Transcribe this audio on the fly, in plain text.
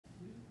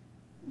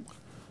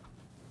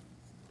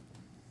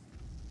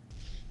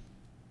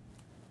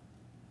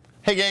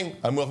Hey gang,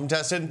 I'm Will from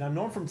Tested. And I'm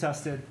Norm from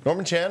Tested.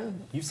 Norman Chan.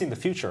 You've seen the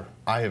future.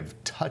 I have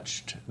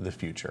touched the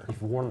future.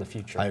 You've worn the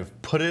future. I've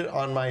put it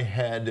on my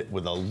head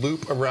with a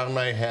loop around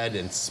my head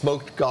and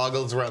smoked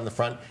goggles around the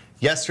front.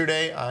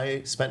 Yesterday,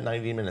 I spent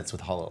 90 minutes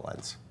with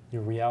HoloLens.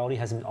 Your reality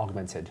has been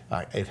augmented.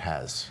 It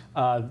has.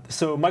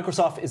 So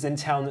Microsoft is in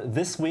town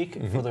this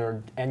week for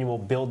their annual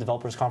Build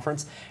Developers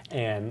Conference,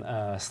 and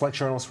select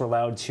journalists were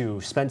allowed to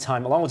spend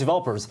time, along with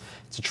developers,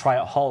 to try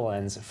out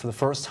HoloLens for the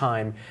first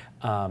time.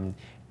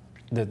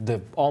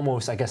 The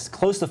almost, I guess,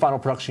 close to final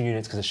production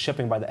units because it's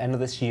shipping by the end of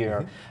this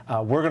year.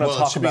 We're going to talk about...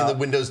 Well, it should be the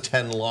Windows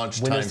 10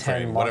 launch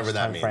timeframe, whatever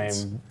that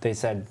means. They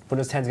said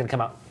Windows 10 is going to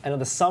come out end of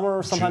the summer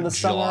or sometime this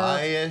summer.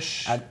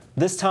 July-ish. At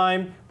this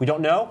time, we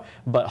don't know,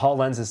 but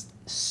HoloLens is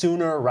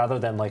sooner rather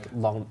than like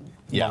long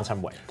time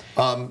away.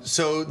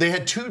 So they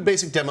had two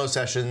basic demo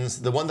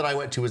sessions. The one that I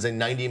went to was a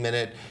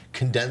 90-minute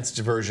condensed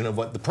version of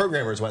what the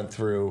programmers went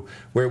through,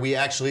 where we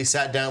actually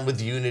sat down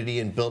with Unity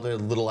and built a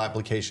little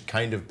application,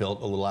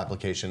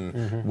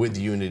 with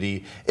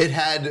Unity. It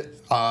had,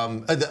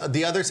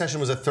 the other session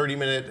was a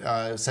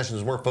 30-minute session,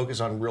 was more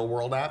focused on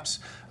real-world apps.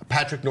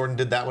 Patrick Norton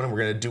did that one, and we're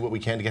going to do what we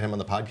can to get him on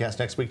the podcast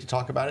next week to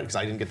talk about it, because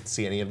I didn't get to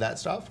see any of that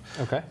stuff.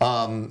 Okay.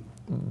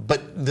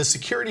 But the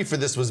security for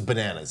this was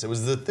bananas. It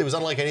was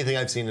unlike anything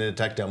I've seen in a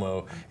tech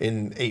demo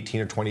in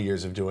 18 or 20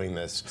 years of doing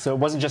this. So it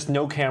wasn't just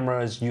no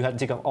cameras. You had to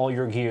take off all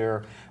your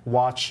gear,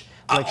 watch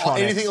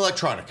electronics. Anything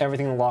electronic.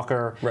 Everything in the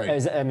locker. Right.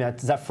 Is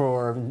that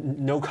for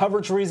no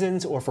coverage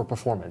reasons or for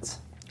performance?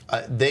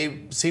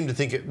 They seem to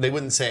think they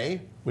wouldn't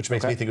say, which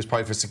makes me think it was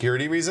probably for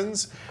security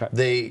reasons.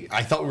 Okay.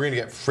 I thought we were going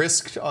to get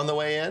frisked on the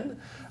way in.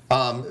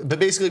 But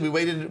basically,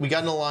 we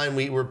got in a line,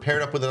 we were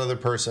paired up with another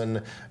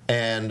person,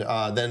 and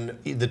then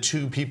the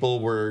two people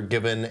were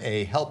given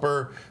a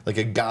helper, like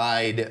a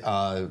guide,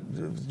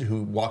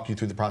 who walked you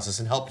through the process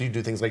and helped you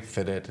do things like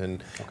fit it,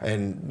 and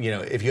you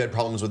know, if you had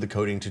problems with the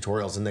coding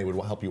tutorials, then they would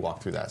help you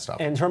walk through that stuff.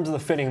 In terms of the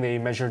fitting, they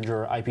measured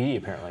your IPD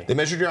apparently. They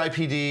measured your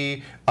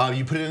IPD.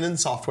 You put it in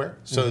software.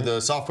 So the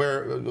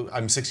software,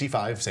 I'm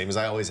 65, same as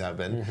I always have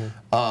been.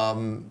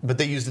 But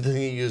they used the thing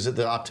you use at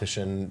the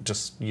optician.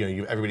 Just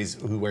everybody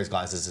who wears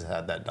glasses has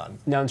had that done.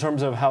 Now, in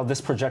terms of how this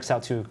projects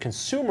out to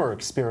consumer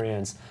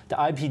experience, the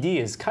IPD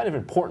is kind of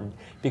important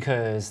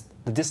because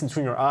the distance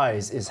between your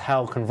eyes is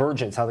how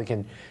convergence, how they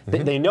can,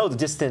 they know the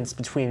distance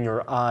between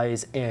your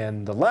eyes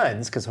and the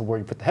lens because of where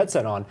you put the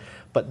headset on,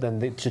 but then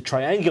to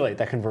triangulate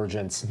that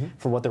convergence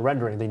for what they're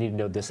rendering, they need to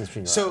know the distance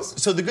between your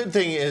eyes. So the good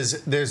thing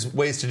is there's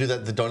ways to do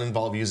that that don't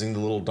involve using the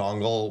little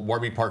dongle.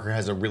 Warby Parker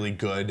has a really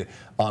good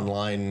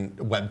online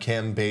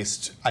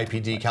webcam-based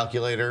IPD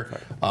calculator.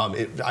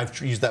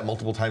 I've used that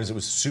multiple times. It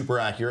was super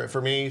accurate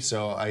for me,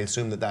 so I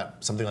assume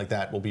that something like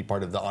that will be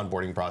part of the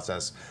onboarding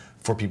process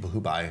for people who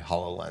buy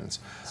HoloLens.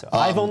 So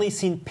I've only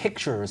seen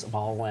pictures of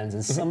HoloLens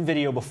and some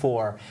video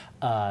before.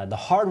 The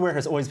hardware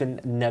has always been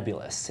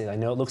nebulous. I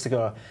know it looks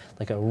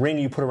like a ring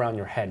you put around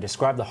your head.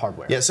 Describe the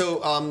hardware. Yeah,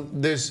 so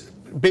there's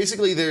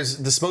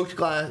the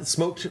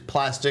smoked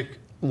plastic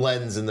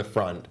lens in the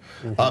front.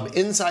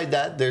 Inside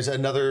that, there's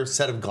another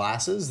set of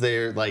glasses.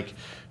 They're like,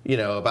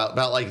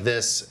 about like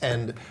this,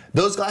 and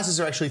those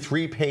glasses are actually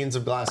 3 panes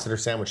of glass that are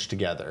sandwiched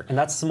together. And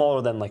that's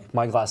smaller than like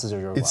my glasses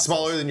or your glasses. It's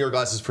smaller than your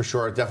glasses for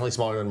sure. Definitely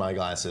smaller than my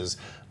glasses.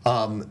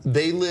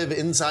 They live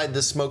inside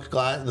the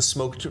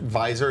smoked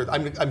visor.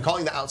 I'm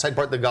calling the outside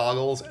part the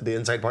goggles, the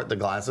inside part the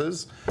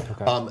glasses.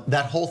 Okay.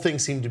 That whole thing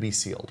seemed to be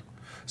sealed.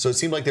 So it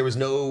seemed like there was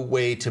no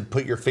way to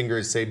put your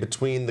fingers, say,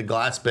 between the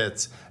glass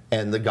bits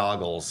and the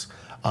goggles.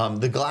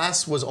 The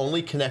glass was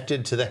only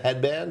connected to the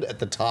headband at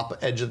the top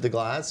edge of the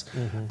glass.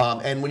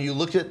 And when you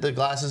looked at the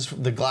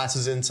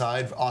glasses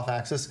inside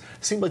off-axis, it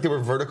seemed like there were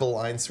vertical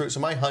lines through it. So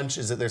my hunch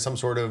is that there's some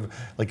sort of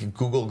like a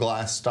Google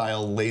Glass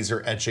style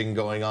laser etching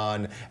going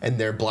on, and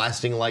they're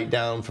blasting light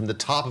down from the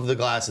top of the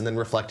glass and then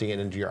reflecting it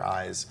into your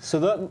eyes.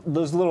 So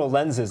those little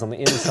lenses on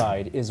the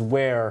inside is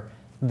where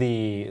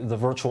the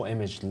virtual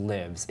image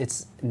lives.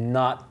 It's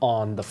not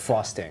on the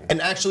frosting.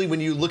 And actually, when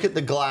you look at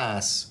the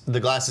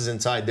glasses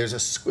inside,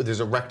 there's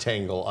a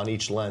rectangle on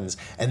each lens,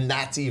 and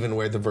that's even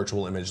where the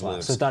virtual image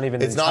lives. So it's not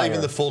even not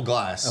even the full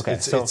glass. Okay,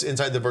 it's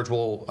inside the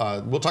virtual.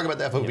 We'll talk about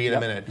the FOV in a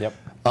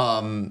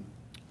minute.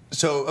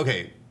 So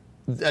okay,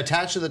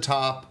 attached to the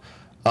top,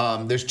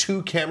 there's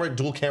two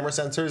dual camera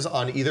sensors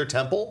on either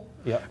temple.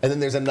 And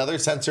then there's another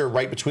sensor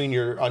right between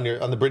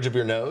on the bridge of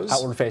your nose.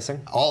 Outward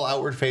facing. All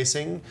outward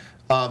facing.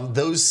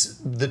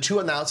 The two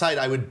on the outside,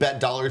 I would bet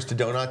dollars to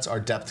donuts, are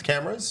depth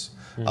cameras.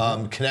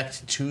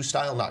 Connect 2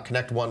 style, not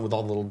Connect 1 with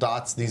all the little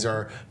dots. These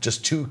are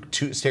just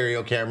two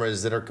stereo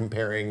cameras that are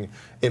comparing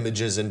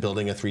images and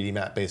building a 3D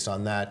map based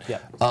on that.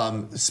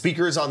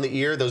 Speakers on the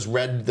ear, those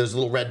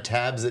little red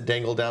tabs that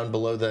dangle down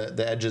below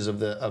the edges of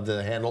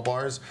the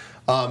handlebars.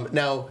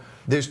 Now,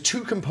 there's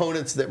two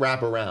components that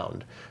wrap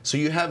around. So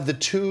you have the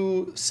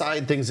two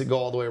side things that go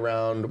all the way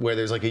around, where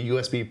there's like a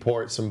USB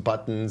port, some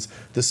buttons,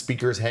 the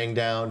speakers hang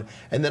down,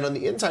 and then on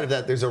the inside of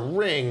that, there's a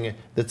ring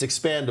that's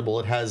expandable.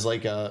 It has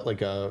like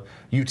a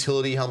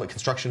utility helmet,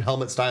 construction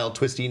helmet style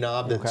twisty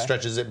knob that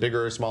stretches it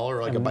bigger or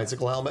smaller, like a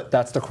bicycle helmet.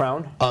 That's the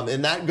crown?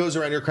 And that goes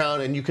around your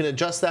crown, and you can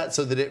adjust that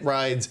so that it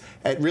rides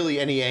at really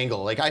any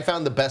angle. Like I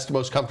found the best,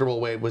 most comfortable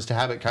way was to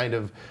have it kind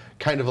of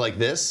like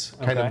this,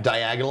 kind of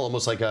diagonal,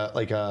 almost like a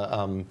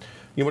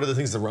you know, what are the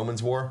things the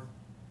Romans wore?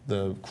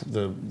 The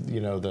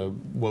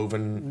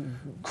woven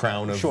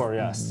crown of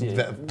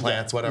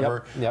plants,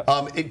 whatever. Yep.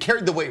 It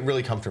carried the weight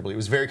really comfortably. It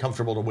was very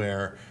comfortable to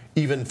wear,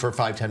 even for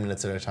 5-10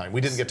 minutes at a time.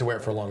 We didn't get to wear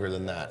it for longer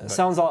than that.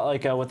 Sounds a lot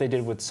like what they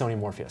did with Sony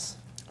Morpheus.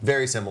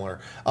 Very similar.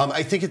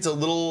 I think it's a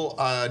little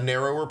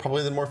narrower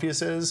probably than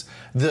Morpheus is.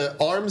 The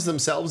arms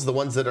themselves, the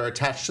ones that are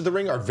attached to the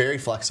ring, are very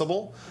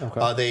flexible.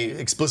 Okay. They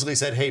explicitly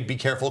said, "Hey, be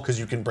careful because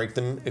you can break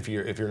them if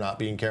you're not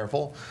being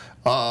careful."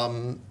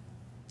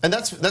 And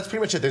that's pretty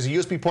much it. There's a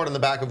USB port on the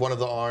back of one of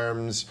the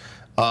arms.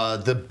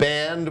 The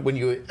band, when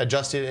you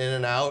adjust it in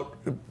and out,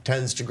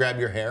 tends to grab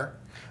your hair.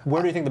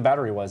 Where do you think the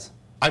battery was?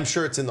 I'm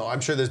sure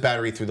I'm sure there's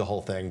battery through the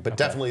whole thing, but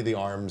definitely the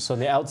arms. So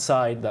the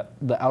outside,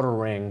 the outer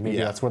ring, maybe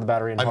that's where the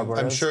battery and hardware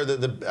is. I'm sure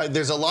that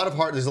there's a lot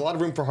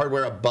of room for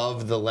hardware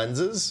above the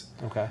lenses.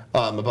 Okay.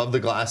 Above the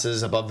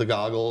glasses, above the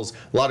goggles,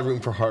 a lot of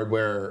room for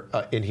hardware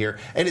in here,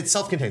 and it's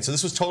self-contained. So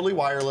this was totally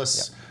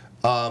wireless. Yep.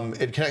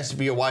 It connects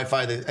via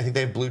Wi-Fi. I think they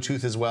have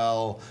Bluetooth as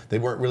well. They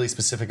weren't really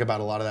specific about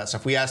a lot of that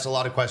stuff. We asked a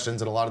lot of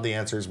questions, and a lot of the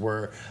answers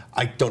were,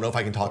 I don't know if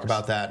I can talk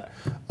about that.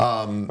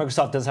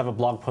 Microsoft does have a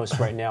blog post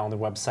right now on their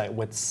website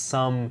with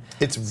some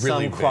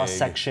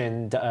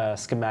cross-section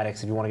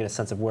schematics if you want to get a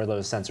sense of where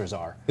those sensors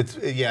are.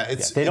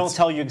 They don't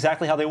tell you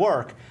exactly how they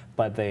work,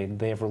 but they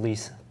have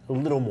released a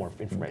little more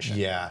information.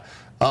 Yeah.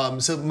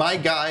 So my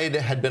guide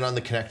had been on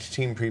the Connect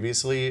team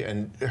previously,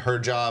 and her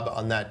job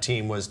on that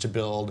team was to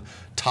build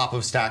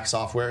top-of-stack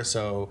software,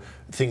 so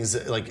things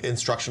like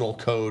instructional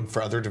code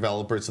for other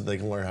developers so they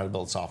can learn how to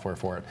build software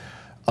for it.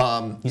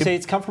 You say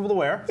it's comfortable to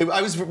wear?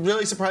 I was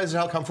really surprised at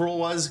how comfortable it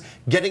was.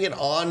 Getting it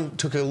on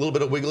took a little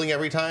bit of wiggling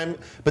every time,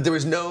 but there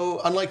was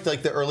no, unlike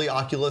the early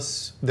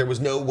Oculus, there was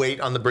no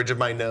weight on the bridge of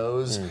my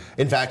nose.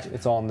 In fact,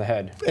 it's all in the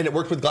head. And it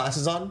worked with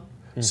glasses on.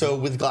 So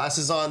with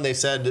glasses on, they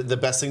said the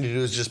best thing to do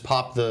is just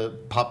pop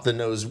the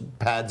nose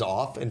pads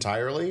off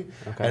entirely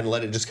and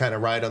let it just kind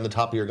of ride on the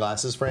top of your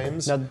glasses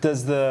frames. Now, do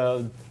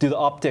the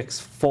optics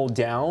fold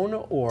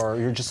down, or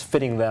you're just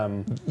fitting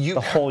them the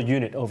whole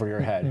unit over your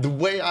head? The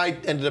way I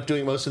ended up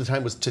doing most of the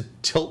time was to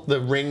tilt the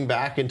ring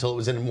back until it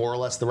was in more or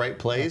less the right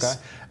place,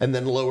 and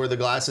then lower the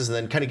glasses, and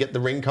then kind of get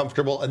the ring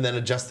comfortable, and then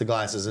adjust the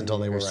glasses until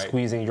they were right.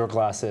 Squeezing your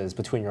glasses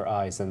between your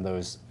eyes and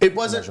those. It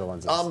wasn't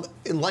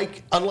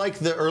unlike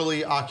the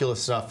early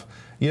Oculus stuff.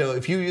 You know,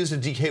 if you used a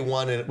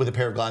DK1 with a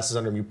pair of glasses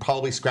under them, you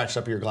probably scratched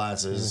up your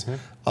glasses.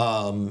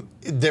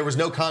 There was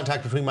no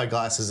contact between my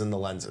glasses and the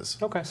lenses.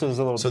 Okay, so there's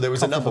a little. So there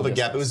was enough of a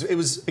gap. It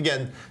was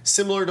again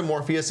similar to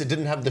Morpheus. It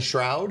didn't have the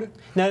shroud.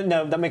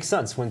 No, that makes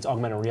sense when it's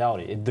augmented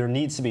reality. There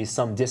needs to be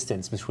some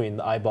distance between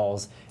the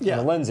eyeballs and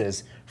the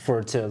lenses for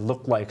it to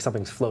look like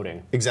something's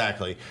floating.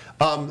 Exactly.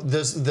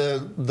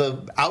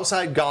 The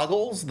outside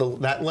goggles,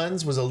 that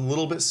lens was a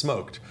little bit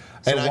smoked.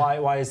 So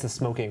why is the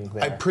smoking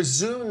there? I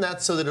presume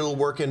that's so that it'll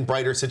work in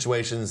brighter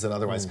situations than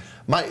otherwise.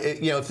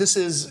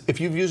 If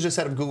you've used a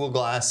set of Google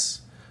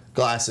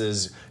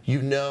glasses,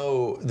 you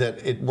know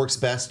that it works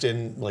best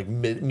in like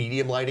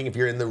medium lighting. If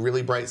you're in the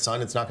really bright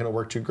sun, it's not going to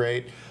work too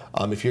great.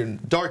 If you're in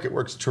dark, it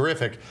works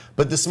terrific.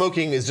 But the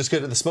smoking is just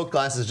the smoke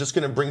glass is just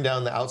going to bring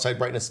down the outside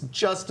brightness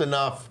just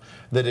enough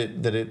that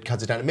it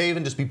cuts it down. It may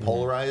even just be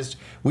polarized.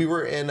 We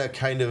were in a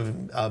kind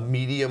of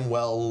medium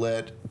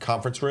well-lit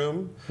conference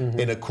room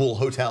in a cool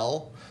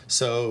hotel.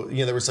 So,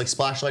 there was like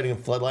splash lighting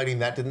and flood lighting.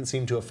 That didn't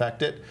seem to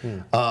affect it.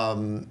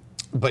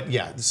 But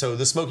yeah, so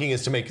the smoking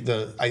is to make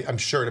I'm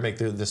sure to make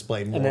the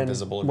display more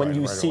visible and when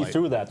you brighter see light.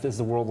 through that, is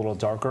the world a little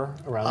darker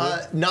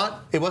around you?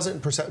 It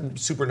wasn't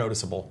super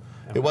noticeable.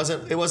 Okay.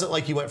 It wasn't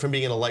like you went from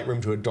being in a light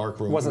room to a dark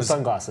room. It wasn't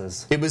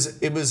sunglasses. It was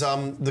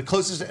the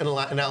closest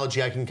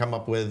analogy I can come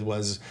up with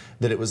was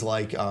that it was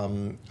like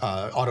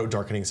auto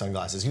darkening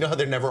sunglasses. You know how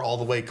they're never all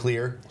the way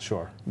clear?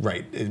 Sure.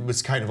 Right. It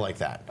was kind of like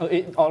that.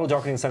 Auto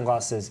darkening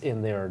sunglasses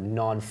in their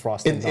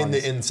non-frosted. In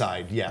the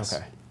inside, yes.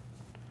 Okay.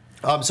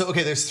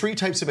 There's 3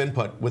 types of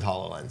input with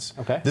HoloLens.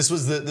 Okay. This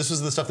was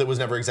the stuff that was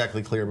never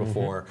exactly clear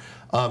before.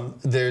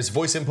 There's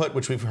voice input,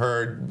 which we've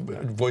heard,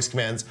 voice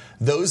commands.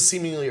 Those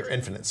seemingly are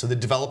infinite. So the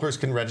developers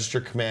can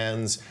register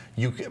commands.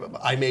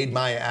 I made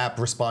my app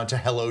respond to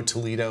 "Hello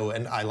Toledo"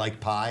 and "I like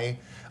pie."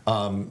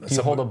 Do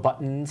you hold a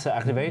button to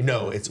activate?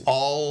 No, it's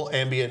all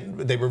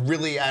ambient. They were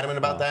really adamant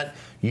about that.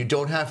 You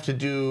don't have to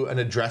do an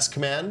address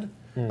command.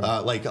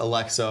 Like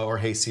Alexa or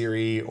Hey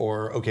Siri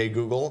or OK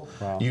Google.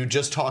 Wow. You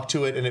just talk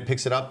to it and it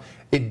picks it up.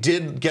 It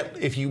did get,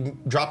 if you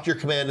dropped your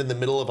command in the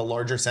middle of a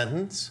larger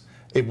sentence,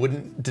 it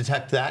wouldn't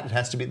detect that. It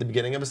has to be at the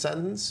beginning of a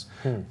sentence.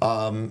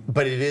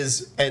 But it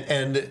is,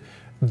 and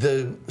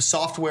the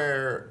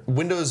software,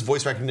 Windows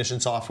voice recognition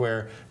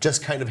software,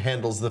 just kind of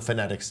handles the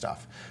phonetic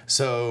stuff.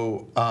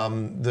 So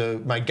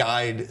my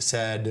guide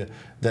said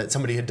that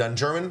somebody had done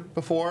German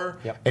before,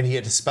 and he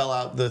had to spell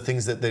out the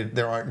things that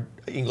there aren't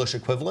English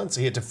equivalents.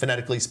 So he had to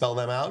phonetically spell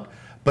them out.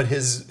 But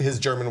his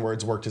German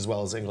words worked as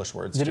well as English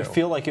words. Did it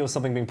feel like it was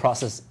something being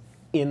processed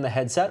in the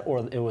headset,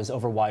 or it was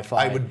over Wi-Fi?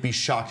 I would be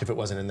shocked if it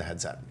wasn't in the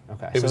headset.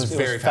 Okay, it was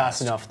very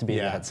fast enough to be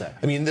in the headset.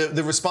 I mean,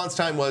 the response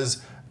time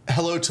was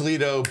hello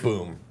Toledo,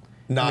 boom.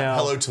 Not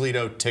hello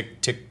Toledo, tick,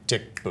 tick,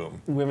 tick,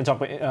 boom. We haven't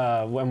talked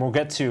about, when we'll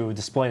get to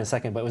display in a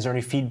second, but was there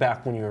any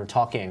feedback when you were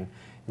talking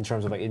in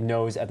terms of like it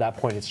knows at that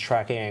point it's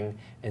tracking?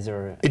 Is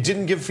there? It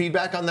didn't give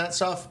feedback on that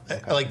stuff.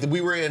 Okay. Like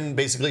we were in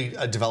basically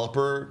a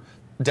developer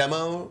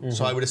demo,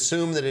 so I would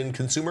assume that in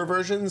consumer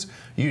versions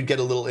you'd get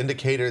a little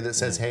indicator that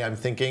says, "Hey, I'm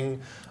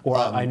thinking." Or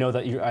I know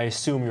that I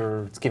assume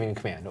you're giving a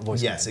command, a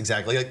voice. Yes, command.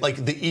 Exactly.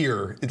 Like the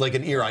ear, like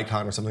an ear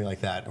icon or something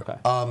like that. Okay.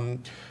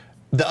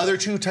 The other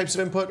two types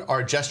of input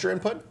are gesture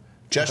input.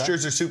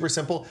 Gestures are super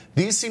simple.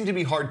 These seem to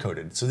be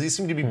hard-coded, so these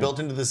seem to be built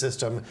into the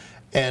system.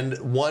 And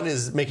one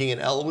is making an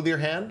L with your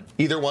hand.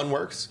 Either one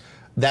works.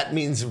 That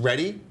means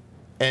ready.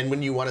 And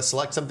when you want to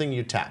select something,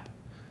 you tap.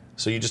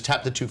 So you just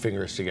tap the two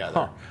fingers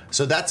together.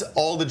 So that's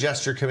all the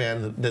gesture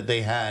command that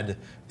they had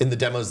in the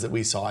demos that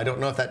we saw. I don't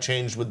know if that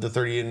changed with the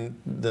 30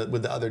 and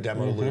with the other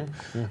demo loop,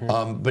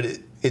 but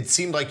it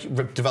seemed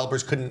like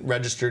developers couldn't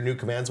register new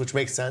commands, which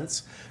makes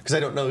sense because I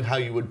don't know how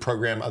you would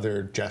program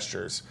other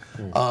gestures.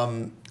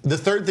 The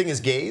third thing is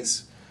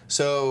gaze.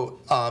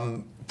 So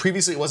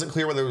previously it wasn't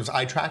clear whether there was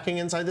eye tracking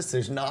inside this.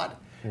 There's not.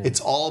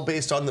 It's all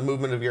based on the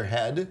movement of your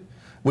head,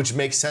 which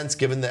makes sense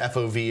given the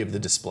FOV of the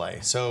display.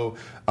 So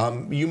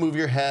you move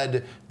your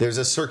head, there's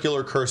a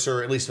circular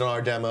cursor, at least in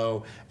our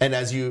demo, and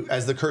as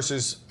the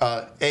cursor's,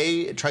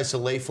 it tries to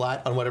lay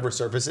flat on whatever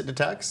surface it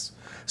detects.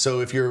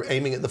 So if you're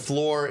aiming at the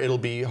floor, it'll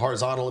be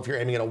horizontal. If you're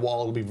aiming at a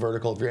wall, it'll be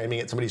vertical. If you're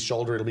aiming at somebody's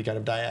shoulder, it'll be kind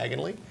of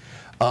diagonally.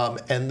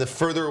 And the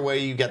further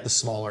away you get, the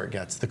smaller it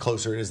gets. The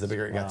closer it is, the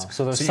bigger it gets.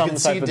 So there's some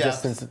type of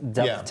distance,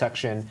 depth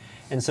detection.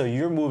 And so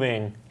you're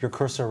moving your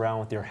cursor around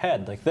with your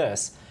head like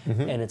this,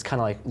 and it's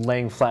kind of like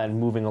laying flat and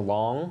moving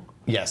along?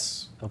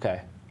 Yes.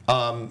 Okay.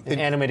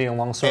 Animating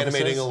along surfaces?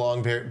 Animating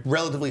along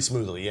relatively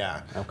smoothly,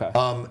 yeah.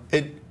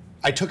 Okay.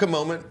 I took a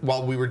moment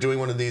while we were doing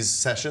one of these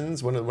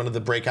sessions, one of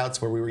the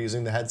breakouts where we were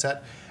using the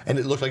headset, and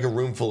it looked like a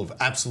room full of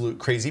absolute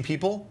crazy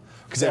people,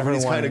 because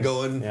everybody's kind of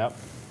going... Yep.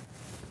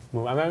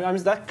 I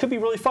mean, that could be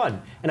really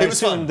fun. And I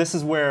assume this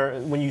is where,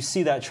 when you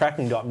see that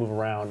tracking dot move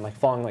around, like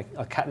following like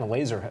a cat in a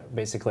laser,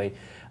 basically,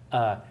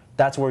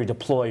 that's where you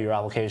deploy your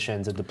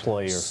applications and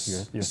deploy your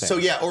things. So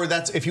yeah, or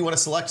that's if you want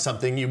to select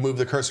something, you move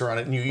the cursor on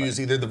it and you use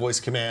either the voice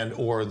command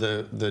or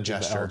the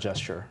gesture. The L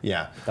gesture.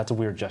 Yeah. That's a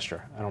weird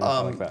gesture. I don't know if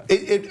I like that.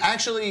 It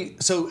actually,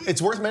 so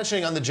it's worth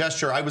mentioning on the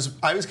gesture, I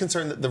was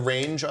concerned that the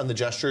range on the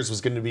gestures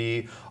was going to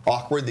be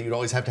awkward, that you'd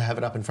always have to have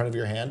it up in front of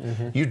your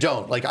hand. You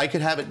don't. Like I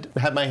could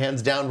have my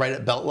hands down right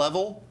at belt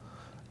level,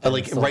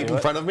 like right in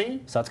front of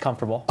me. So that's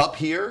comfortable. Up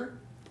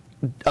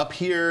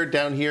here,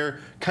 down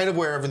here, kind of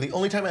wherever. The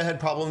only time I had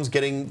problems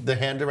getting the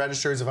hand to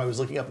register is if I was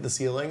looking up at the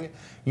ceiling.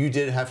 You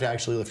did have to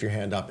actually lift your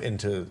hand up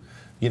into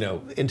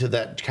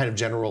that kind of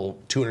general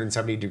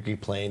 270-degree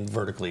plane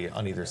vertically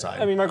on either side.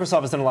 I mean,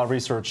 Microsoft has done a lot of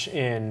research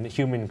in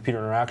human-computer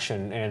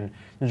interaction, and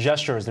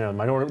gestures,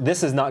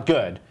 this is not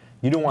good.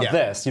 You don't want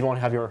this. You don't want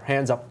to have your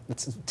hands up.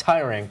 It's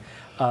tiring.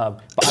 But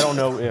I don't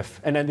know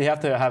if, and then they have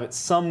to have it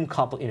some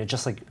complicated,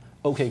 just like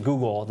OK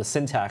Google, the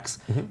syntax,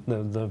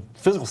 the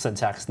physical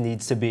syntax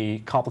needs to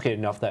be complicated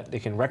enough that they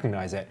can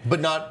recognize it.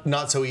 But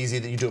not so easy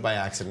that you do it by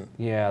accident.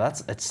 Yeah,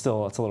 it's a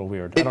little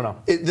weird. I don't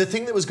know. The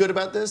thing that was good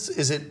about this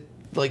is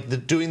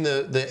doing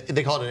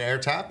they call it an air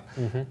tap.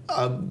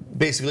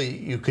 Basically,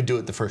 you could do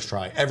it the first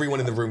try.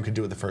 Everyone in the room could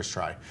do it the first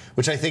try,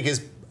 which I think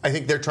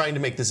they're trying to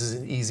make this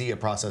as easy a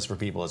process for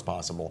people as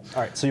possible.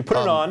 All right, so you put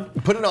it on.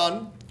 Put it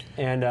on.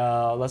 And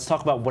let's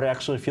talk about what it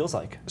actually feels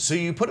like. So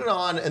you put it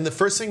on, and the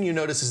first thing you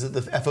notice is that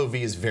the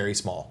FOV is very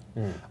small.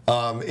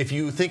 If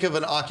you think of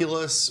an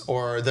Oculus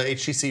or the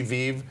HTC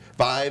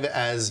Vive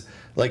as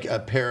like a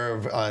pair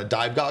of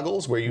dive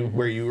goggles where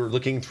you are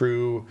looking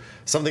through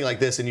something like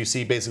this and you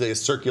see basically a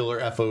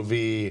circular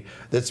FOV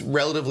that's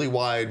relatively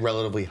wide,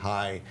 relatively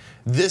high.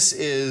 This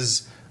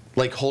is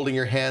like holding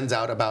your hands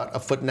out about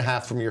 1.5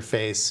 feet from your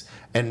face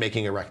and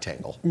making a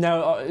rectangle.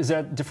 Now, is there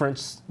a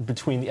difference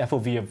between the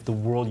FOV of the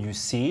world you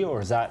see, or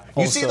is that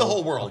also... You see the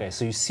whole world. Okay,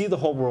 so you see the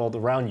whole world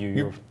around you.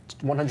 You're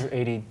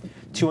 180,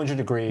 200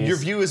 degrees. Your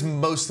view is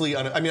mostly...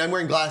 I mean, I'm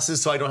wearing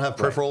glasses, so I don't have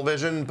peripheral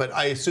vision, but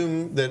I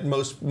assume that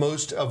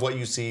most of what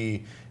you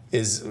see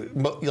is...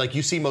 like,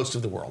 you see most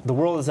of the world. The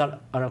world is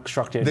not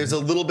unobstructed. There's a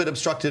little bit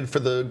obstructed for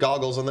the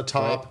goggles on the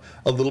top,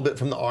 a little bit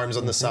from the arms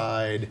on the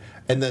side,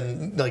 and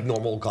then, like,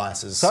 normal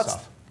glasses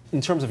stuff. In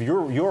terms of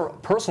your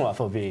personal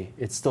FOV,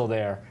 it's still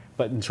there,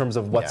 but in terms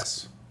of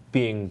what's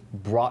being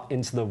brought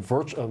into the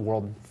virtual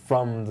world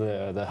from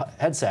the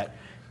headset,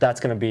 that's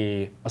going to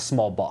be a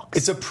small box.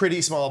 It's a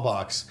pretty small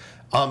box.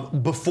 So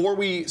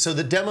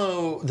the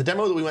demo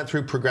that we went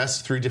through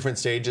progressed through different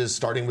stages,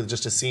 starting with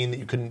just a scene that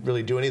you couldn't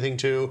really do anything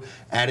to,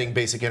 adding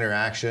basic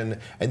interaction,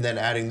 and then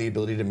adding the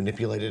ability to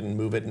manipulate it and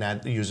move it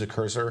and use a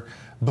cursor.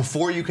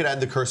 Before you could add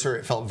the cursor,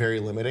 it felt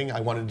very limiting. I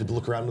wanted to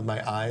look around with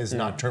my eyes,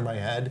 not turn my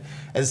head.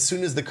 As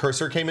soon as the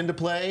cursor came into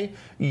play,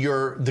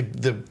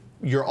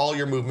 all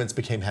your movements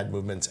became head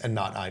movements and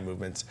not eye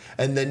movements,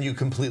 and then you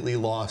completely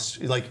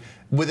lost. Like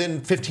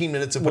within 15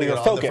 minutes of putting it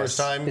on the first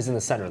time, is in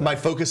the center. My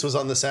focus was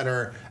on the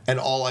center, and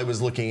all I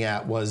was looking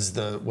at was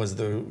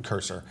the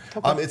cursor.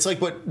 Okay. It's like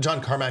what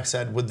John Carmack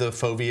said with the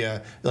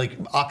fovea, like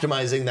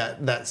optimizing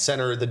that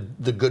center,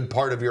 the good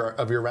part of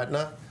your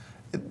retina.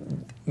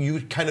 You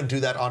kind of do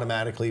that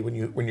automatically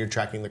when you're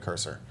tracking the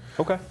cursor.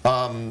 Okay.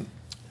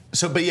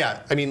 But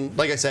yeah, I mean,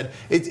 like I said,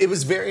 it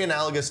was very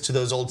analogous to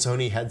those old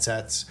Sony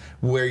headsets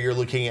where you're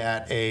looking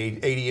at a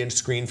 80-inch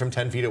screen from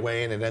 10 feet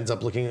away and it ends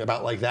up looking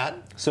about like that.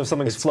 So if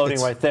something's floating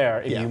right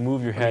there, if you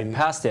move your head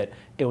past it,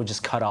 it will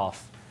just cut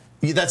off.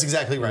 Yeah, that's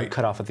exactly right.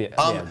 Cut off at the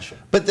edge.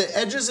 But the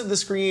edges of the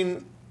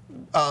screen,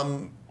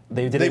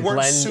 they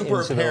weren't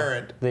super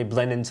apparent. They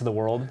blend into the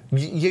world?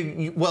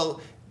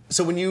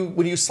 So when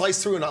you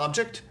slice through an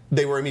object,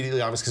 they were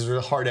immediately obvious because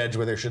there's a hard edge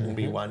where there shouldn't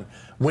be one.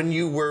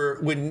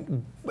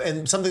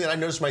 And something that I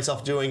noticed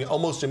myself doing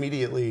almost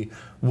immediately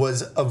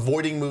was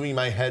avoiding moving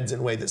my heads in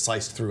a way that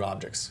sliced through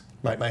objects.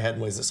 Right, my head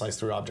in ways that sliced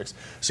through objects.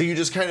 So you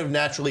just kind of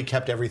naturally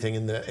kept everything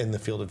in the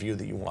field of view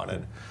that you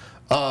wanted.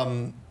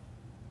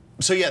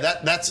 So yeah,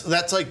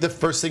 that's like the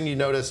first thing you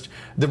noticed.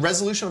 The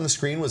resolution on the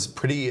screen was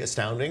pretty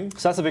astounding.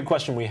 So that's a big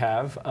question we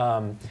have.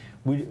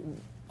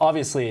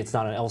 Obviously, it's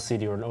not an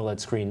LCD or an OLED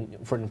screen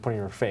for putting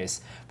in your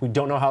face. We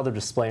don't know how they're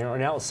displaying it right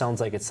now. It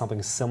sounds like it's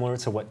something similar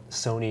to what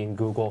Sony and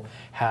Google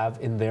have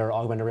in their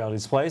augmented reality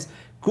displays.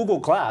 Google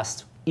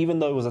Glass, even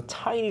though it was a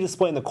tiny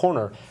display in the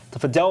corner, the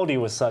fidelity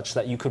was such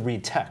that you could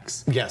read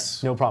text.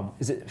 Yes. No problem.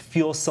 Does it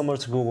feel similar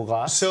to Google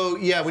Glass? So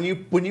yeah, when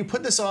you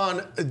put this on,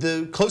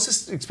 the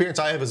closest experience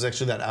I have is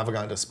actually that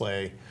Avegant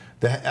display,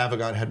 the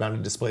Avegant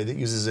head-mounted display that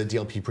uses a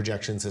DLP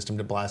projection system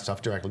to blast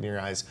stuff directly in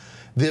your eyes.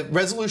 The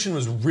resolution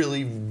was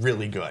really,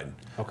 really good.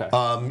 Okay.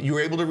 You were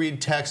able to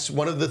read text.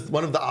 One of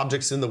the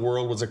objects in the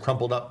world was a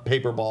crumpled up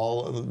paper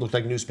ball. It looked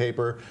like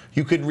newspaper.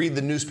 You could read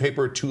the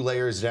newspaper 2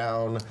 layers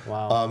down.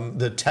 Wow.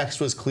 The text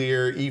was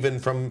clear, even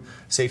from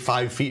say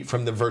 5 feet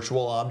from the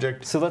virtual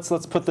object. So let's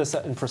put this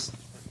in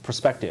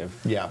perspective.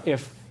 Yeah.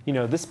 If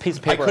this piece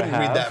of paper I couldn't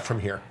read that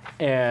from here.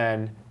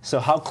 And so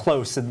how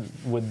close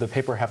would the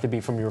paper have to be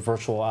from your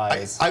virtual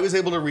eyes? I was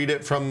able to read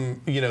it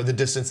from the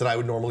distance that I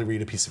would normally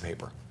read a piece of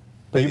paper.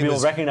 But you'd be able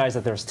to recognize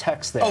that there's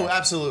text there. Oh,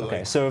 absolutely.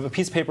 Okay, so if a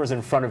piece of paper is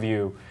in front of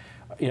you,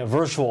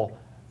 virtual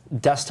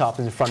desktop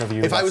is in front of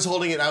you. If I was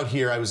holding it out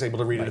here, I was able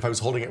to read it. If I was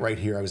holding it right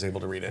here, I was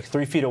able to read it.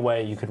 3 feet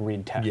away, you could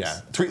read text.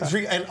 Yeah,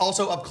 three, and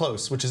also up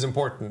close, which is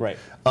important. Right.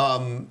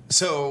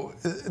 So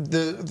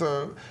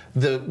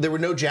there were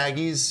no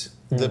jaggies.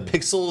 The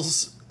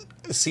pixels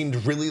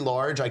seemed really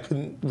large. I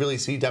couldn't really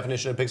see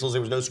definition of pixels.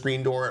 There was no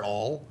screen door at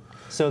all.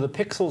 So the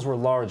pixels were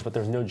large, but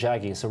there's no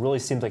jagging. So it really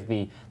seems like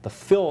the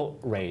fill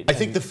rate. I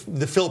think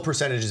the fill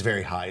percentage is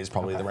very high. Is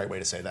probably the right way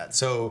to say that.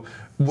 So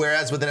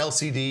whereas with an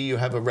LCD you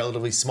have a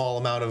relatively small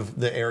amount of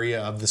the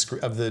area of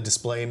the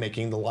display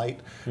making the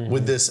light.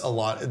 With this,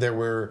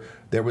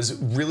 there was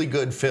really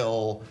good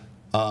fill,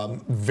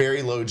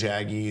 very low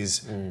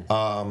jaggies.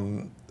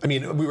 I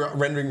mean, we were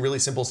rendering really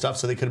simple stuff,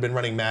 so they could have been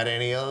running mad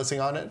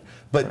anti-aliasing on it,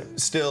 but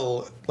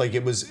still, like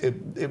it was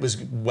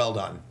well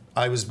done.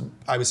 I was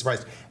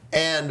surprised.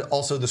 And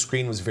also the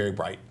screen was very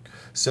bright.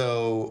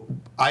 So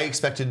I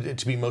expected it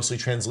to be mostly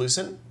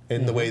translucent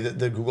in the way that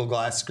the Google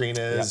Glass screen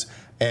is,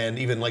 and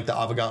even like the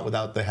Avegant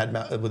without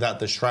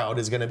the shroud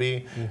is going to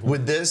be.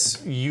 With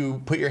this,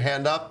 you put your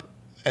hand up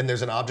and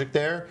there's an object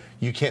there,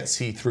 you can't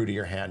see through to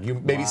your hand. You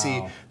maybe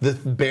see the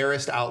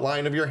barest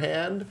outline of your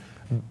hand,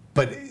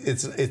 but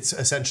it's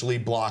essentially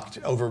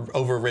blocked,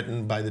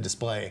 overwritten by the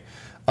display.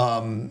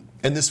 And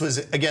this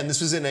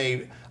was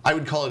in I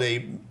would call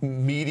it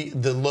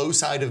the low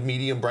side of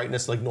medium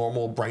brightness, like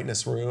normal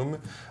brightness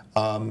room.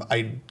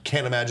 I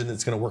can't imagine that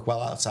it's going to work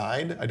well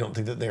outside. I don't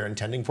think that they're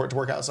intending for it to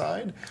work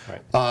outside.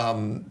 Right.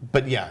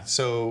 But yeah,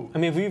 so I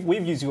mean,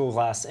 we've used Google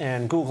Glass,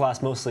 and Google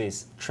Glass mostly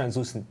is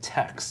translucent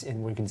text,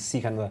 and we can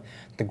see kind of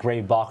the gray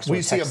box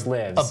where text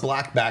lives. A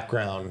black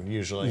background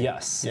usually.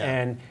 Yes,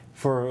 and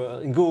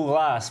in Google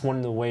Glass, one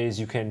of the ways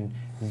you can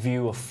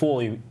view a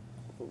fully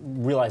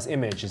realized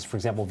image is, for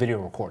example, video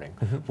recording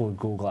with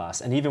Google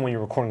Glass. And even when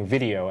you're recording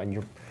video and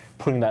you're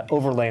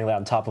overlaying that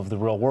on top of the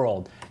real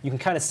world, you can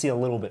kind of see a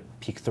little bit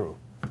peek through.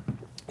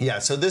 Yeah.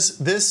 So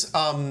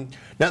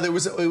now it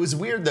was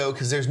weird though,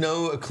 because there's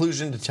no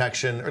occlusion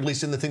detection, or at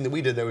least in the thing that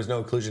we did, there was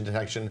no occlusion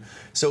detection.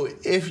 So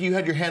if you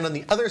had your hand on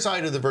the other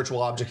side of the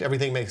virtual object,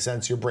 everything makes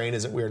sense. Your brain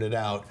isn't weirded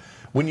out.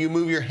 When you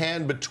move your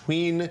hand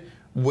between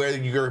where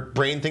your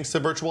brain thinks the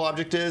virtual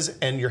object is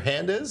and your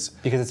hand is,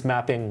 because it's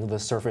mapping the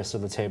surface of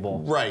the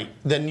table. Right.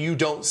 Then you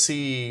don't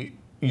see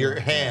your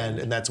hand,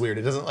 and that's weird.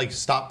 It doesn't like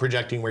stop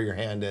projecting where your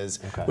hand is,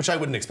 which I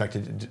wouldn't expect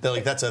it to do.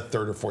 Like that's a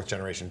 3rd or 4th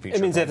generation feature.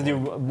 It means they have to do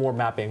more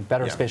mapping,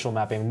 better spatial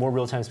mapping, more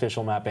real-time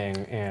spatial mapping,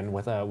 and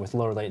with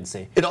lower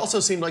latency. It also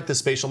seemed like the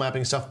spatial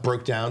mapping stuff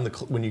broke down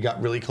when you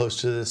got really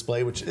close to the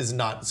display, which is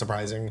not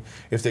surprising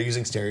if they're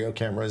using stereo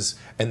cameras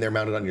and they're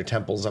mounted on your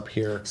temples up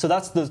here. So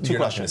that's the two You're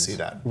questions. Not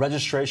going to see that.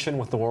 Registration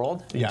with the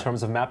world in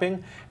terms of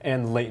mapping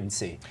and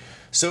latency.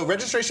 So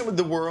registration with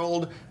the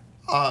world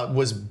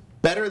was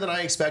better than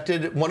I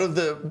expected. One of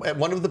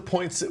the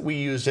points that we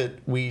used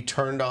it, we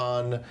turned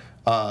on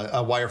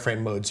a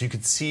wireframe mode, so you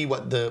could see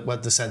what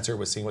the sensor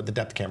was seeing, what the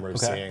depth camera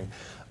was seeing.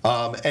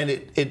 And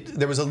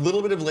there was a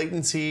little bit of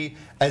latency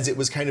as it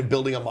was kind of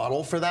building a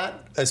model for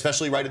that,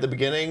 especially right at the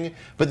beginning.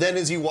 But then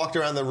as you walked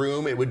around the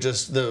room, it would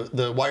just the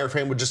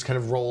wireframe would just kind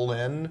of roll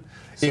in.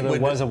 So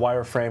there was a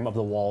wireframe of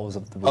the walls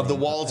of the room. Of the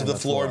walls, of the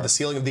floor, of the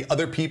ceiling, of the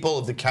other people,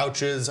 of the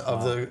couches,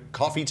 of the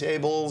coffee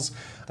tables.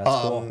 That's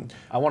cool.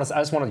 I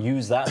just want to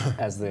use that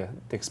as the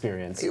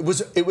experience. It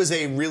was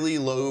a really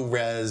low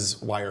res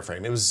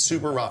wireframe. It was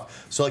super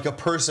rough. So like a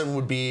person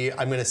would be,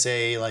 I'm going to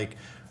say like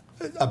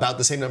about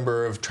the same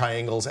number of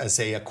triangles as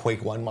say a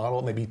Quake 1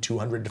 model, maybe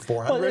 200 to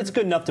 400. Well, it's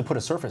good enough to put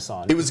a surface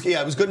on. It was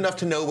good enough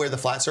to know where the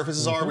flat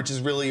surfaces are, which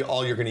is really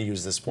all you're going to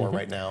use this for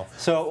right now.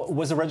 So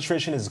was the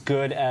registration as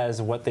good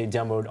as what they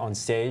demoed on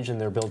stage in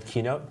their build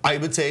keynote? I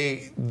would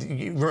say,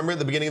 remember at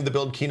the beginning of the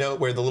build keynote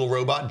where the little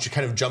robot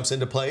kind of jumps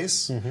into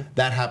place?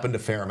 That happened a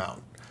fair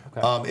amount.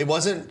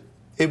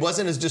 It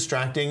wasn't as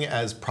distracting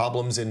as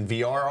problems in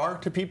VR are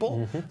to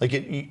people. Like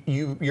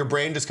your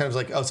brain just kind of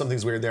like, oh,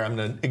 something's weird there. I'm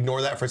going to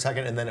ignore that for a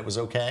second, and then it was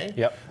okay.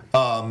 Yep.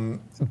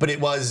 But it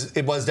was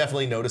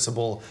definitely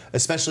noticeable,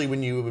 especially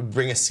when you would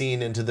bring a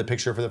scene into the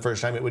picture for the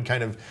first time. It would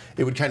kind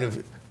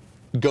of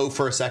go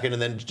for a second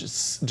and then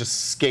just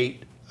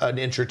skate an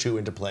inch or two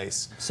into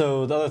place.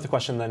 So the other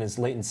question then is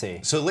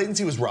latency. So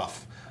latency was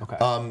rough. Okay.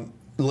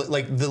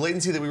 Like the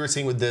latency that we were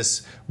seeing with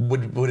this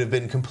would have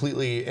been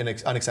completely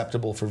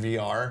unacceptable for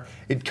VR.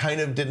 It kind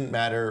of didn't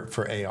matter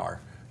for AR.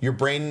 Your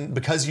brain,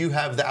 because you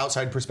have the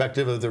outside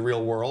perspective of the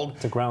real world,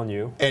 to ground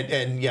you,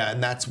 and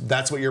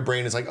that's what your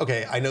brain is like.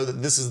 Okay, I know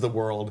that this is the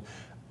world.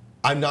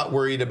 I'm not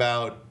worried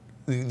about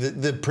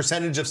the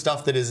percentage of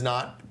stuff that is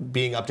not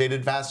being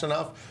updated fast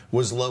enough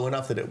was low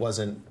enough that it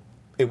wasn't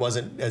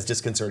as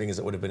disconcerting as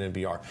it would have been in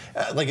VR.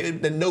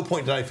 At no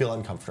point did I feel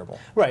uncomfortable.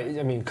 Right.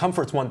 I mean,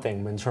 comfort's one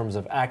thing, but in terms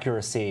of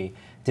accuracy,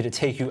 did it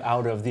take you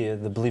out of the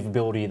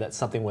believability that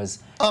something was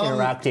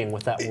interacting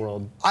with that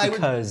world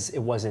because it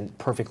wasn't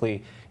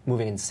perfectly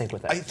moving in sync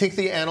with it? I think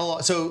the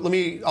analog. So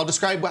I'll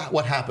describe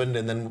what happened,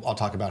 and then I'll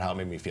talk about how it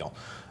made me feel.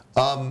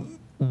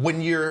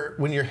 When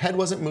your head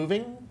wasn't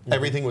moving,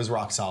 everything was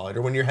rock solid,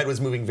 or when your head was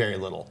moving very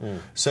little.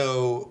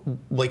 So,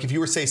 like if you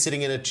were, say,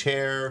 sitting in a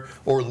chair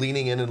or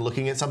leaning in and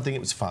looking at something, it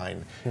was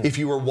fine. If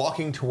you were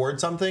walking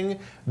towards something,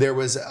 there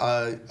was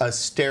a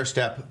stair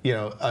step,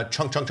 a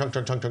chunk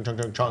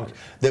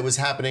that was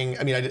happening.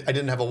 I mean, I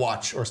didn't have a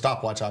watch or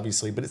stopwatch,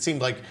 obviously, but it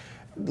seemed like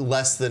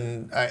less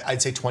than,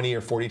 I'd say 20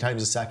 or 40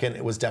 times a second.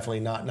 It was definitely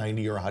not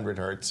 90 or 100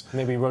 hertz.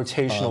 Maybe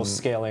rotational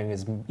scaling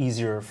is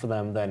easier for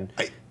them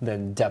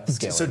than depth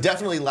scaling. So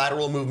definitely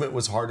lateral movement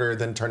was harder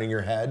than turning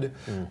your head.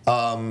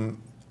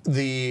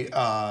 The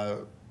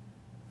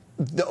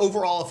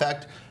overall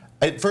effect,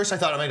 at first I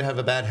thought I might have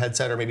a bad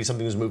headset or maybe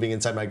something was moving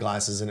inside my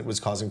glasses and it was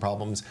causing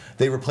problems.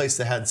 They replaced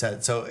the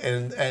headset,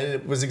 and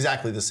it was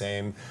exactly the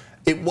same.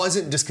 It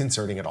wasn't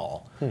disconcerting at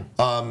all.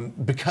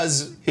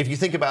 Because if you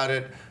think about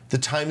it, the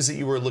times that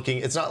you were looking,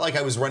 it's not like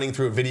I was running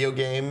through a video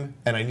game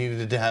and I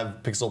needed to have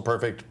pixel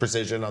perfect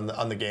precision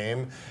on the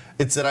game.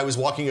 It's that I was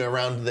walking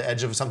around the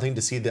edge of something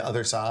to see the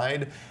other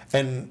side.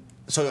 And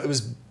so it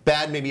was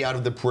bad maybe out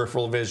of the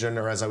peripheral vision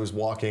or as I was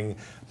walking.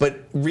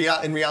 But in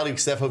reality,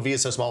 because the FOV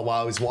is so small, while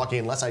I was walking,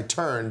 unless I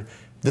turned,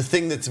 the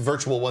thing that's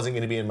virtual wasn't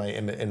going to be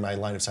in my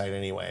line of sight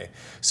anyway.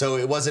 So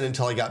it wasn't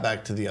until I got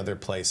back to the other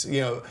place.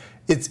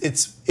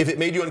 It's if it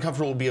made you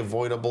uncomfortable, it would be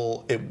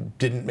avoidable. It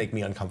didn't make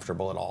me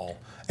uncomfortable at all,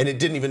 and it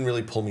didn't even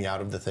really pull me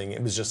out of the thing.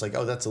 It was just like,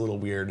 oh, that's a little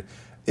weird.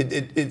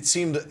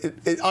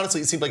 It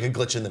honestly seemed like a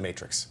glitch in the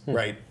Matrix,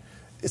 right?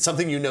 It's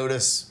something you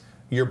notice.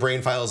 Your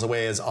brain files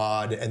away as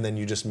odd, and then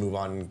you just move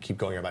on and keep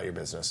going about your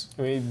business.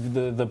 I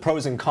mean, the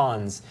pros and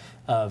cons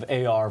of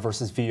AR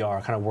versus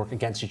VR kind of work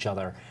against each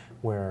other,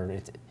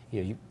 where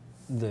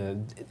the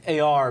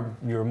AR,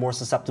 you're more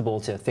susceptible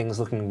to things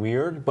looking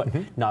weird, but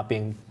not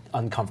being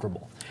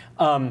uncomfortable.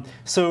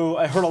 So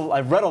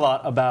I've read a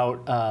lot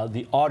about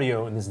the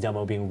audio in this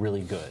demo being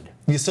really good.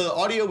 Yeah, so the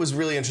audio was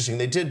really interesting.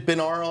 They did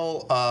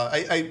binaural.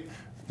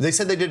 They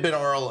said they did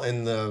binaural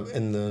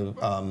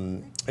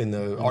in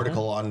the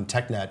article on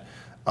TechNet.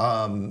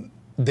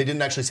 They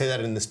didn't actually say that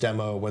in this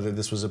demo, whether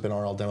this was a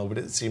binaural demo, but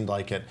it seemed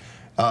like it.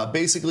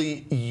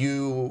 Basically,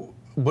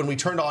 when we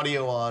turned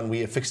audio on,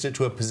 we affixed it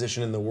to a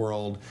position in the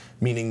world,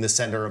 meaning the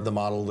center of the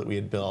model that we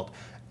had built.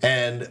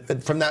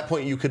 And from that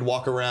point, you could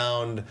walk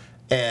around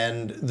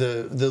and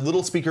the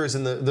little speakers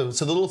and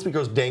so the little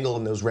speakers dangle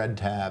in those red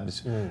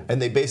tabs,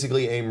 and they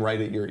basically aim right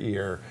at your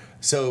ear.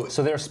 So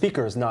they're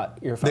speakers, not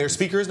earphones. They're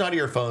speakers, not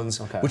earphones,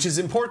 okay. which is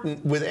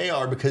important with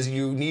AR because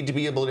you need to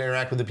be able to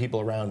interact with the people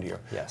around you.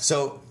 Yes.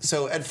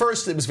 So at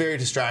first it was very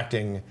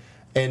distracting,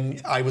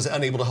 and I was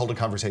unable to hold a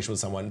conversation with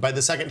someone. By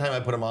the second time I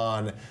put them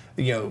on,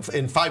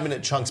 in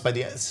 5-minute chunks, by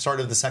the start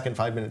of the second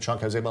 5-minute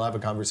chunk, I was able to have a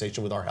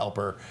conversation with our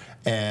helper,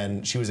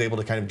 and she was able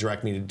to kind of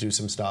direct me to do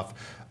some stuff.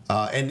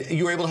 And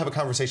you were able to have a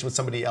conversation with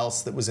somebody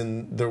else that was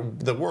in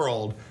the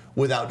world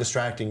without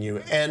distracting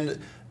you. And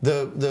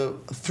the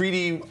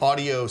 3D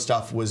audio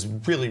stuff was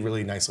really,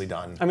 really nicely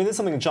done. I mean, this is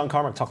something that John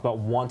Carmack talked about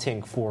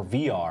wanting for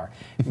VR.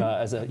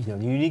 As a, you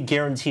need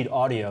guaranteed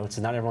audio,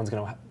 so not everyone's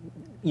going to,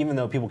 even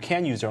though people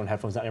can use their own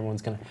headphones, not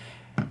everyone's going to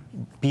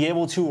be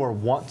able to or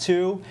want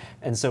to,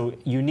 and so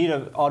you need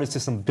an audio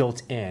system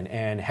built in,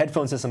 and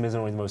headphone system isn't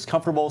always the most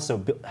comfortable,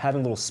 so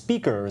having little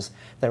speakers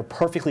that are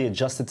perfectly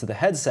adjusted to the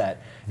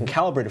headset and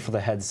calibrated for the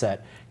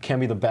headset can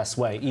be the best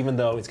way, even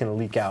though it's going to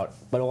leak out,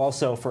 but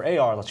also for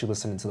AR lets you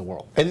listen into the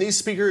world. And these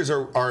speakers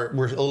were a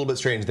little bit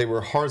strange. They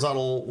were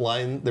horizontal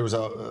line,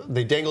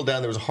 they dangled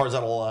down, there was a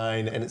horizontal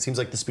line, and it seems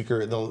like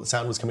the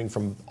sound was coming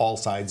from all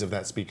sides of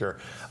that speaker.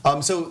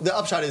 So the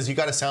upshot is you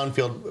got a sound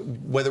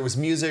field, whether it was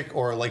music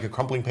or like a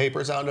crumpling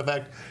paper sound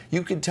effect,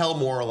 you could tell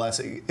more or less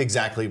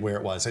exactly where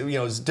it was. It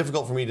was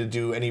difficult for me to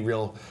do any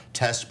real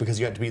test because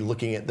you had to be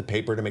looking at the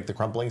paper to make the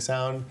crumpling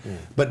sound.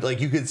 But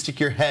like you could stick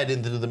your head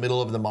into the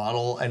middle of the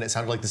model, and it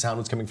sounded like the sound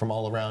was coming from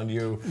all around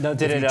you. Now,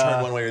 if you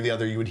turn one way or the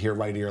other, you would hear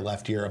right ear,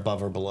 left ear,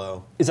 above or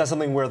below. Is that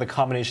something where the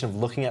combination of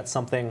looking at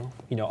something,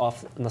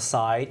 off on the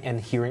side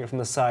and hearing it from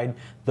the side,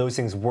 those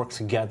things work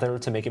together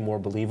to make it more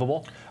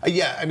believable?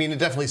 Yeah, I mean, it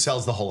definitely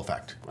sells the whole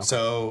effect. Okay.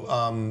 So,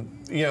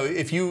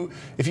 if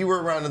you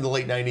were around in the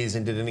late '90s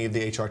and did any of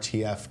the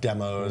HRTF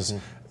demos,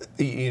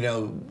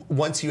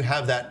 once you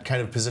have that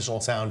kind of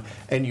positional sound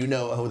and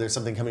oh, there's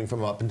something coming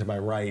from up and to my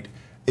right,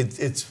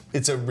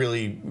 it's a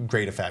really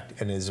great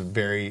effect and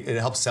it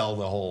helps sell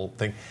the whole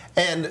thing.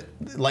 And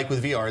like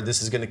with VR,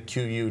 this is going to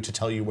cue you to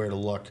tell you where to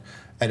look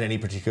at any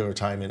particular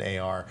time in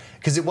AR,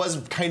 because it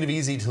was kind of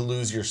easy to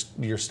lose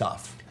your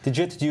stuff. Did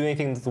you have to do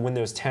anything with the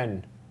Windows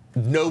 10?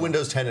 No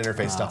Windows 10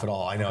 interface stuff at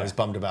all. I know, I was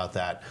bummed about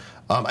that.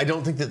 I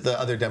don't think that the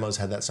other demos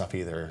had that stuff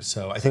either.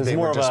 So I think they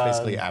were just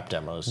basically app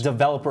demos.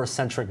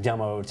 Developer-centric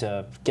demo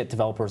to get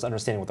developers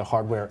understanding what the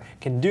hardware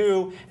can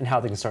do and how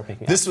they can start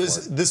making this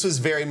was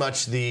very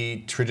much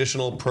the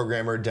traditional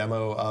programmer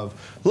demo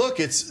of,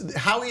 look, it's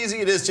how easy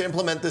it is to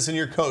implement this in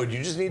your code.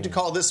 You just need to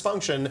call this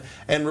function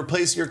and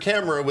replace your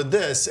camera with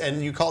this,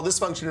 and you call this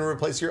function and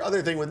replace your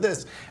other thing with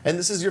this, and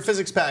this is your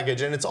physics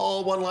package, and it's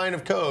all one line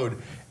of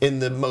code. In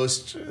the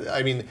most,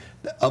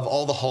 of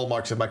all the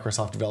hallmarks of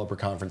Microsoft developer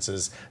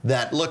conferences,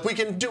 that look, we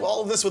can do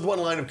all of this with one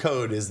line of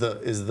code is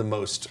the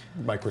most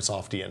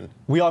Microsoftian.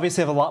 We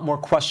obviously have a lot more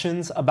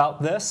questions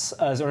about this.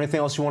 Is there anything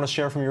else you want to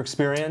share from your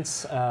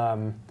experience?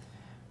 So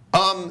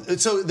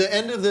the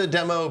end of the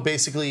demo,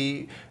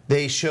 basically,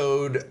 they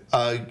showed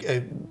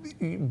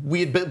we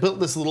had built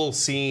this little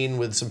scene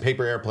with some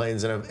paper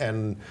airplanes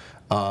and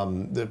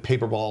the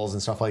paper balls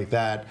and stuff like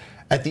that.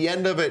 At the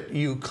end of it,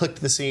 you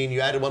clicked the scene,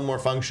 you added one more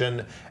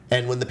function,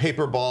 and when the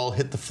paper ball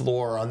hit the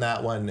floor on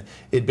that one,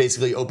 it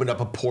basically opened up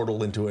a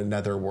portal into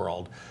another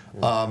world.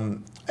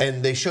 And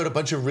they showed a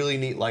bunch of really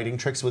neat lighting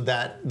tricks with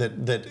that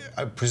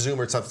I presume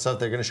are stuff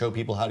they're going to show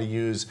people how to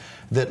use,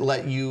 that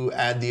let you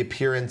add the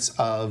appearance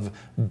of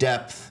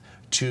depth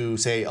to,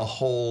 say, a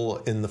hole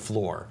in the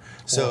floor.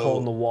 So a hole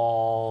in the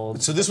wall.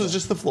 So this was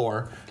just the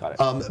floor. Got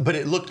it. But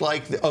it looked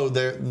like,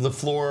 the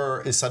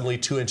floor is suddenly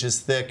 2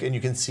 inches thick, and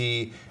you can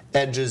see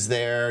edges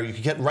there. You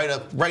can get right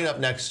up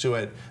next to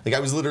it. Like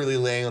I was literally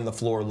laying on the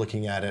floor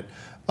looking at it.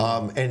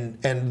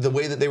 And the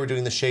way that they were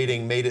doing the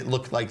shading made it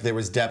look like there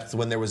was depth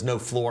when there was no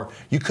floor.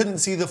 You couldn't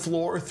see the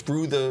floor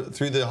through the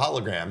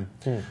hologram.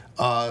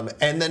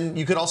 And then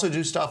you could also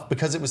do stuff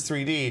because it was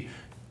 3D,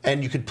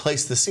 and you could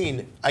place the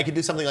scene. I could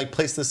do something like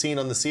place the scene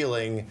on the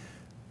ceiling,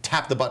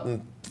 tap the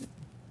button,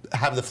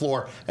 have the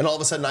floor, and all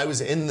of a sudden I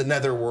was in the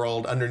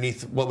netherworld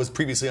underneath what was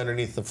previously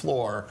underneath the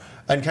floor,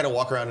 and kind of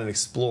walk around and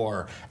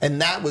explore.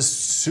 And that was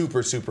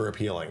super, super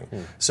appealing.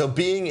 So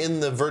being in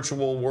the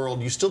virtual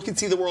world, you still can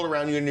see the world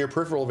around you in your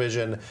peripheral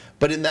vision,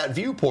 but in that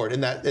viewport,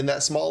 in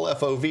that small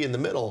FOV in the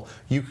middle,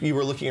 you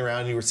were looking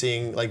around, you were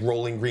seeing like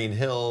rolling green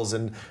hills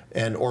and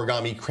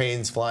origami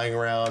cranes flying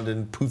around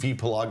and poofy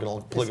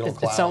polygonal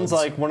clouds. It sounds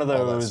like one of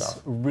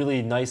those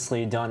really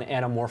nicely done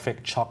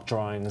anamorphic chalk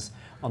drawings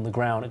on the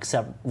ground,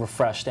 except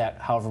refreshed at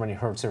however many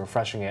hertz they're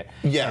refreshing it,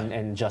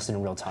 and just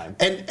in real time.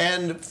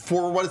 And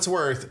for what it's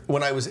worth,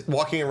 when I was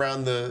walking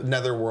around the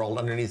netherworld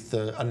underneath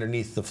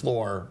the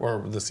floor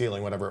or the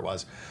ceiling, whatever it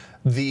was,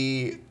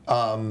 the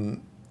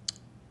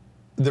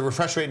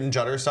refresh rate and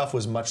judder stuff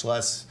was much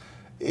less.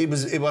 It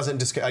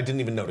wasn't. I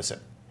didn't even notice it.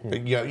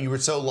 You were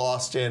so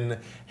lost in,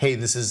 hey,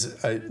 this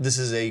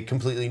is a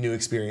completely new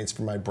experience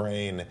for my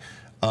brain.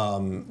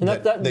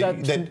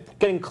 That's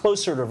getting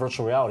closer to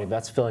virtual reality.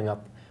 That's filling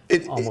up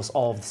almost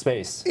all of the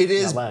space. It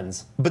is, that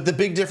lens. but the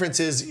big difference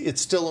is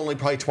it's still only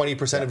probably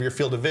 20% of your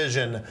field of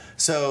vision.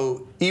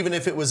 So even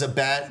if it was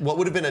what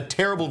would have been a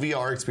terrible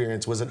VR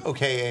experience was an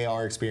okay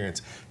AR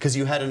experience because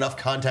you had enough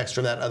context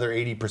from that other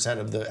 80%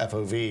 of the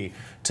FOV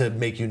to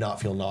make you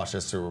not feel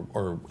nauseous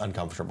or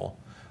uncomfortable.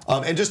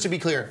 And just to be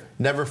clear,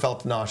 never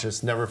felt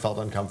nauseous, never felt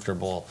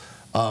uncomfortable.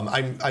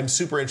 I'm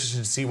super interested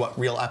to see what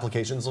real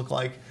applications look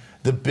like.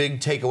 The big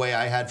takeaway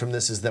I had from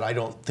this is that I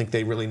don't think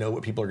they really know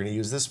what people are going to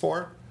use this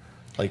for.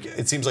 Like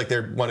it seems like they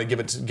want to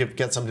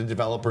get some to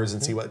developers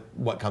and see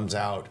what comes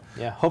out.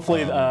 Yeah,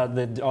 hopefully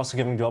they're also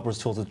giving developers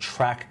tools to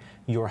track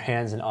your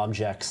hands and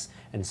objects,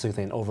 and so you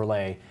can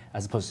overlay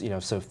as opposed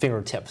to so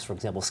fingertips, for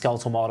example,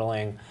 skeletal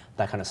modeling,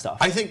 that kind of stuff.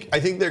 I think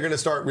they're going to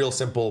start real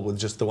simple with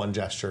just the one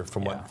gesture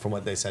from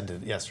what they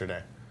said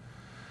yesterday.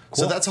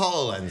 Cool. So that's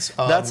HoloLens.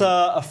 That's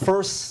a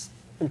first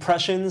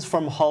impressions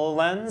from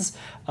HoloLens.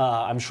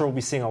 I'm sure we'll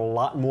be seeing a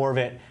lot more of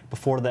it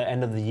before the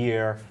end of the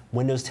year.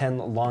 Windows 10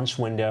 launch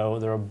window.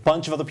 There are a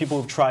bunch of other people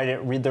who've tried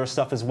it. Read their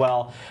stuff as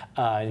well.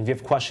 And if you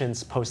have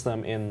questions, post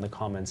them in the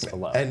comments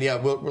below. And yeah,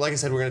 like I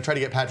said, we're going to try to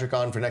get Patrick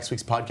on for next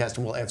week's podcast,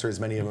 and we'll answer as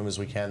many of them as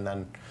we can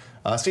then.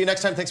 See you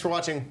next time. Thanks for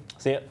watching.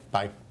 See ya.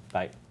 Bye.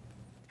 Bye.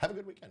 Have a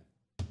good weekend.